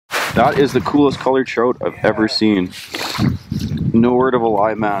That is the coolest colored trout I've ever seen. No word of a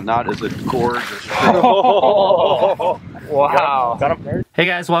lie, man. That is a gorgeous trout. Wow. Got him. Hey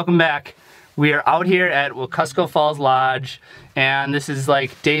guys, welcome back. We are out here at Wekusko Falls Lodge, and this is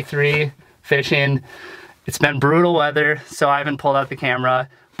like day 3 fishing. It's been brutal weather, so I haven't pulled out the camera,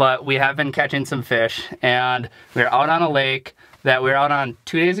 but we have been catching some fish, and we're out on a lake that we were out on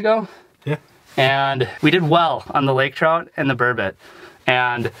 2 days ago. Yeah. And we did well on the lake trout and the burbot.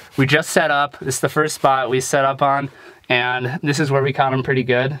 And we just set up. This is the first spot we set up on, and this is where we caught them pretty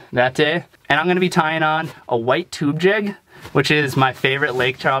good that day. And I'm gonna be tying on a white tube jig, which is my favorite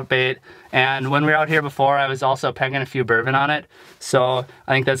lake trout bait. And when we were out here before, I was also pegging a few bourbon on it. So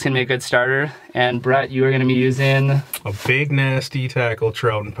I think that's gonna be a good starter. And Brett, you are gonna be using a big nasty tackle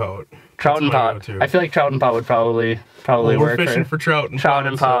trout and pout. Trout and pout. I feel like trout and pout would probably work. We're fishing for trout and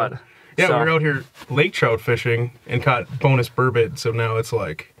pout. Yeah, so, we were out here lake trout fishing and caught bonus burbot. So now it's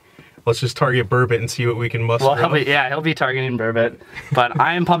like, let's just target burbot and see what we can muster. Well, he'll be targeting burbot. But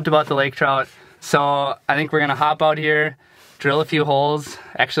I am pumped about the lake trout. So I think we're gonna hop out here, drill a few holes.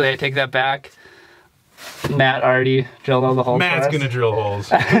 Actually, I take that back. Matt already drilled all the holes. Matt's gonna drill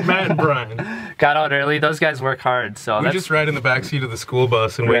holes. Matt and Brian got out early. Those guys work hard. So we just ride in the back seat of the school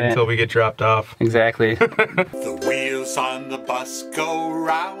bus and wait until we get dropped off. Exactly. The wheels on the bus go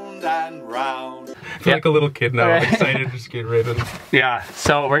round and round. I feel like a little kid now. I'm excited to just get ridden. Yeah.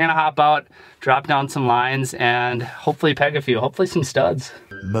 So we're gonna hop out, drop down some lines, and hopefully peg a few. Hopefully some studs.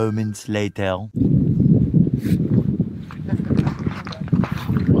 Moments later.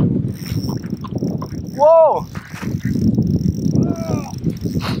 Whoa!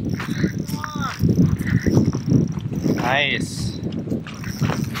 Nice.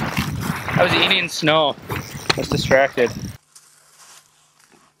 I was eating snow. I was distracted.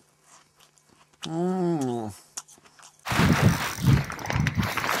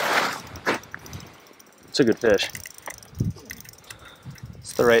 It's a good fish.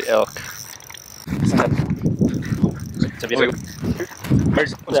 It's the right elk.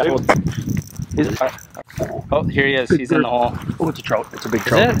 Oh, here he is. He's in the hole. Oh, it's a trout. It's a big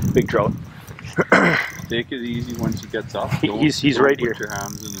trout. Is it? Big trout. Take it easy once he gets up. He's right here. Put your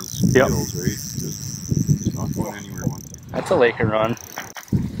hands in his gills, right? Just not going anywhere once. That's a Laker run.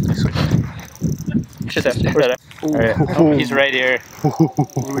 Alright, oh, he's right here.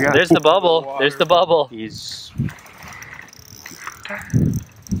 There's the bubble. There's the bubble. He's...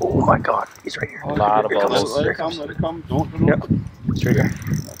 Oh my god, he's right here. A lot of bubbles. Let it come. Don't. Yep. He's right here.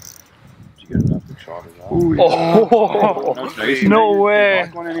 Did you get enough to shot it out? Oh, that's nice. No way.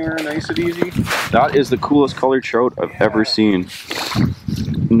 Not going anywhere, nice and easy. That is the coolest colored trout I've ever seen.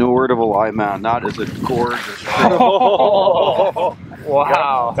 No word of a lie, man. That is a gorgeous trout. Oh,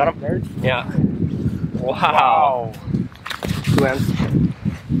 wow. Got him? Yeah. Wow.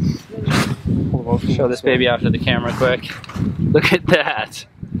 Show this baby out to the camera quick. Look at that.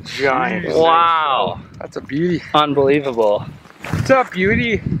 Giant. Wow. That's a beauty. Unbelievable. What's up,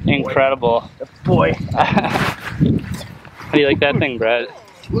 beauty? Incredible. Boy. How do you like that thing, Brett?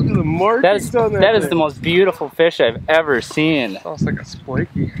 Look at the markings on That is the most beautiful fish I've ever seen. Sounds like a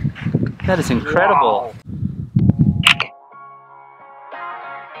spiky. That is incredible. Wow.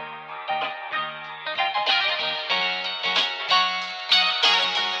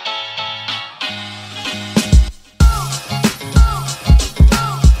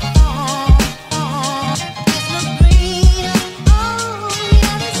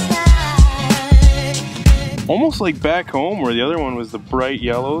 Almost like back home where the other one was the bright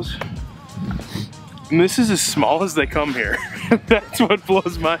yellows. And this is as small as they come here. That's what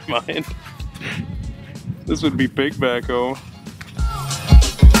blows my mind. This would be big back home.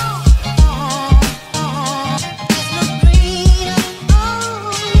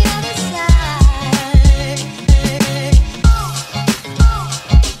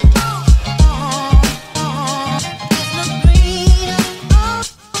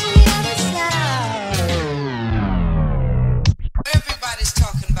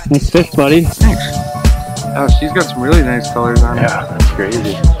 Nice fish, buddy. Thanks. Oh, she's got some really nice colors on her. Yeah, that's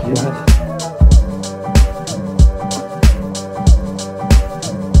crazy. Yeah.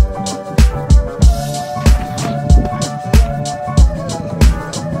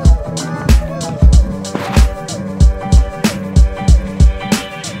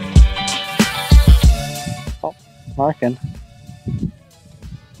 Oh, marking.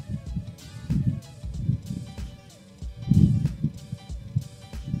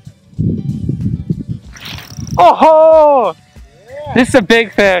 Oh! Yeah. This is a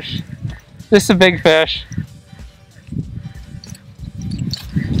big fish. This is a big fish.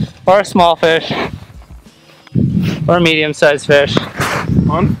 Or a small fish. Or a medium-sized fish.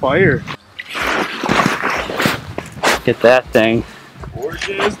 On fire. Get that thing.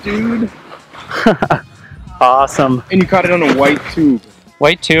 Gorgeous, dude. Awesome. And you caught it on a white tube.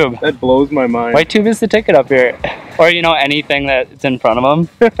 White tube. That blows my mind. White tube is the ticket up here. Or, you know, anything that's in front of them.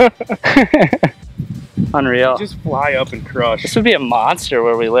 Unreal. Just fly up and crush. This would be a monster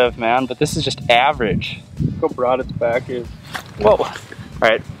where we live, man, but this is just average. Look how broad its back is. Whoa. All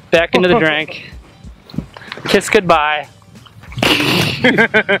right, back into the drink. Kiss goodbye.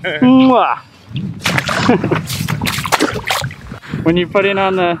 Mwah. When you're putting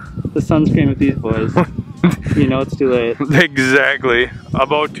on the sunscreen with these boys, you know it's too late. Exactly.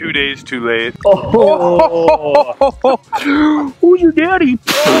 About 2 days too late. Oh. Who's your daddy?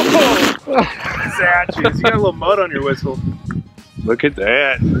 Satches. You got a little mud on your whistle. Look at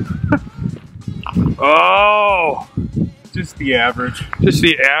that. Oh. Just the average. Just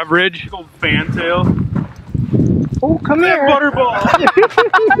the average. Big old fantail. Oh, come here. Butterball.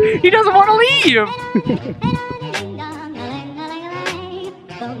 He doesn't want to leave.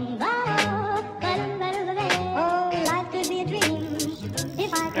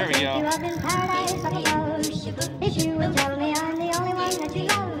 There we go.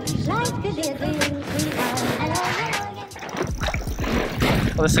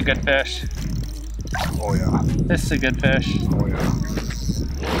 Well, this is a good fish. Oh yeah. This is a good fish. Oh yeah.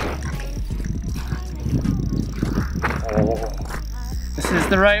 Oh. This is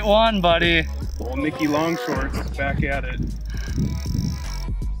the right one, buddy. Old Nicky Longshorts is back at it.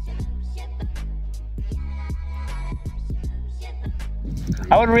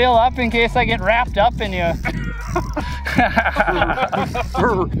 I would reel up in case I get wrapped up in you.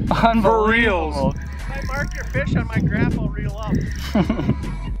 For reals. If I mark your fish on my graph, I'll reel up.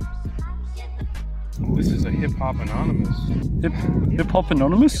 Oh, this is a Hip Hop Anonymous. Hip Hop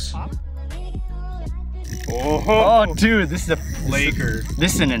Anonymous? Oh, dude, this is a Laker.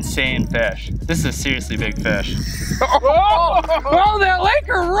 This is an insane fish. This is a seriously big fish. Oh, that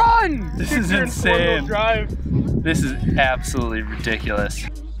Laker run! This is insane. Drive. This is absolutely ridiculous.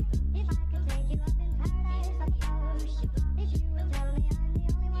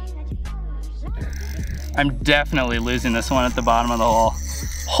 I'm definitely losing this one at the bottom of the hole.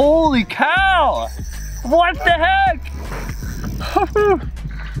 Holy cow! What the heck?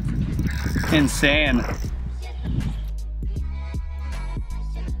 Insane.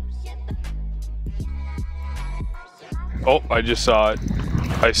 Oh, I just saw it.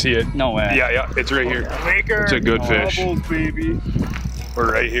 I see it. No way. Yeah, it's right here. Laker. It's a good fish. Bubbles, baby.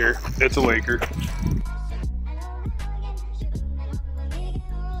 We're right here. It's a Laker.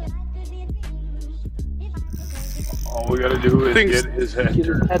 All we gotta do is get his head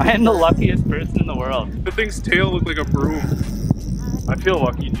turned. I am the luckiest person in the world. The thing's tail looked like a broom. I feel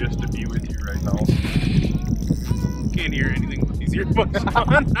lucky just to be with you right now. Can't hear anything with these earbuds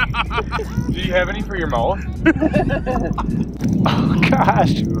on. Do you have any for your mouth? Oh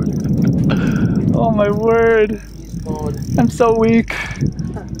gosh. Oh my word. I'm so weak.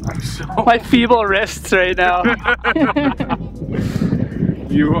 My feeble wrists right now.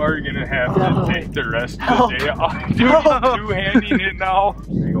 You are gonna have to take the rest of the day off. Dude, he's two-handing it now.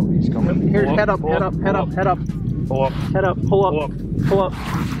 There you go, he's coming. Here's head up, head up, head up, head up. Pull up. Head up, pull up, pull up,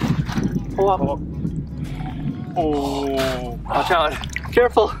 pull up. Pull up. Oh. Watch out.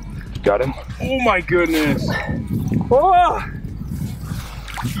 Careful. Got him. Oh my goodness. Oh.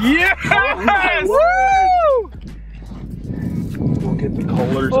 Yes! Woo! Look at the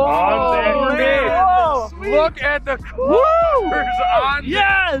colors on that fish. Look at the colors on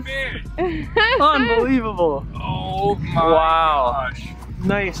that fish. Unbelievable. Oh my gosh.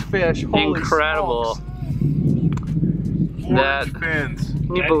 Nice fish. Holy Incredible. smokes. That- Orange fins.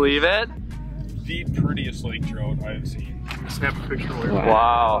 Can you believe it? The prettiest lake trout I've seen. Snap a picture where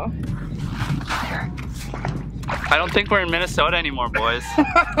Wow. I don't think we're in Minnesota anymore, boys.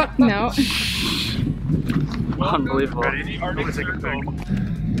 No. Unbelievable. Ready? I'm gonna take a pic.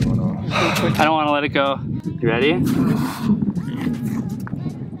 I don't want to let it go. You ready?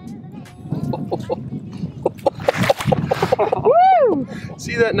 Woo!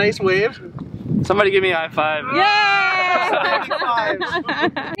 See that nice wave? Somebody give me a high five. Yeah! I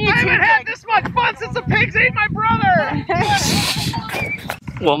haven't had this much fun since the pigs ate my brother!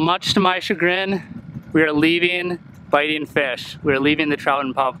 Well, much to my chagrin, we are leaving biting fish. We're leaving the trout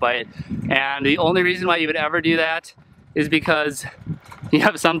and puff bite. And the only reason why you would ever do that is because you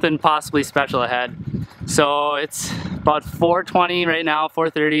have something possibly special ahead. So it's about 4:20 right now,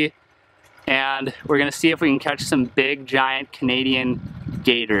 4:30. And we're gonna see if we can catch some big, giant Canadian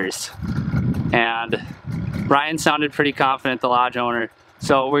gators. And Ryan sounded pretty confident, the lodge owner,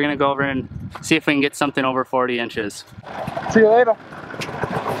 So we're gonna go over and see if we can get something over 40 inches. See you later.